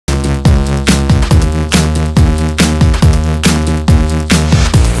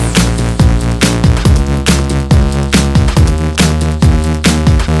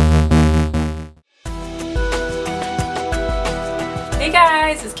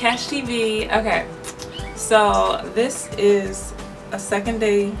KashTV. Okay, so this is a second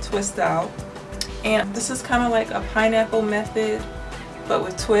day twist out, and this is kind of like a pineapple method but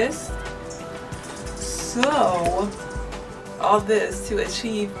with twists. So all this to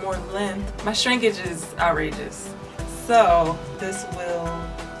achieve more length. My shrinkage is outrageous, so this will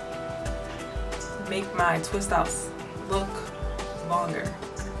make my twist outs look longer.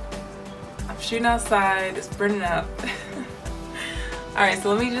 I'm shooting outside, it's burning up. Alright,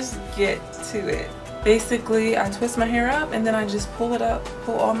 so let me just get to it. Basically, I twist my hair up and then I just pull it up,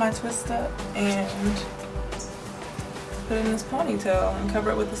 pull all my twists up, and put it in this ponytail and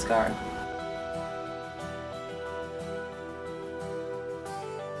cover it with a scarf.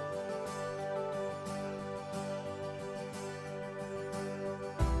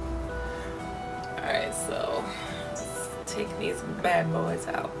 Alright, so let's take these bad boys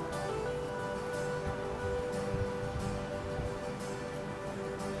out.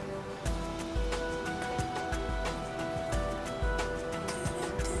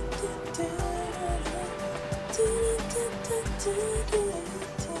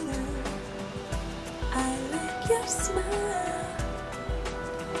 I like your smile.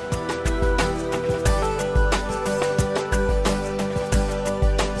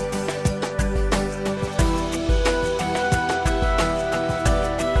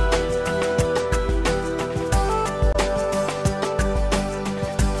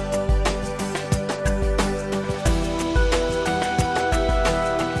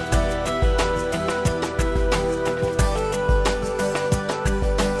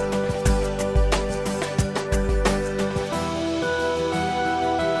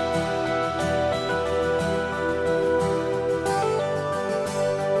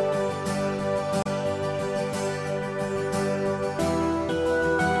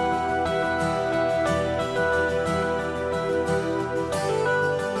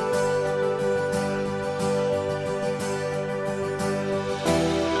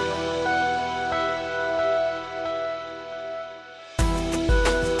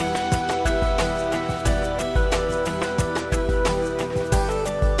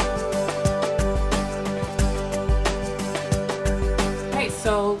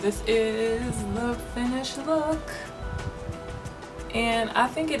 So this is the finished look, and I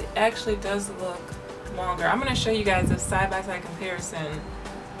think it actually does look longer. I'm going to show you guys a side-by-side comparison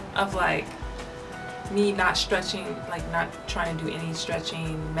of like me not stretching, like not trying to do any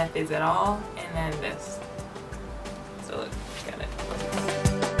stretching methods at all, and then this. So look, got it.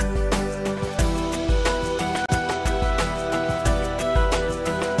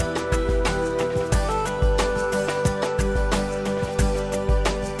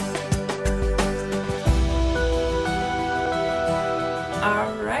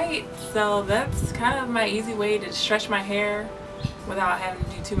 Alright, so that's kind of my easy way to stretch my hair without having to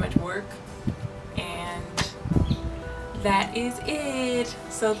do too much work. And that is it.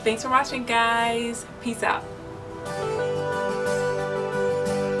 So thanks for watching, guys. Peace out.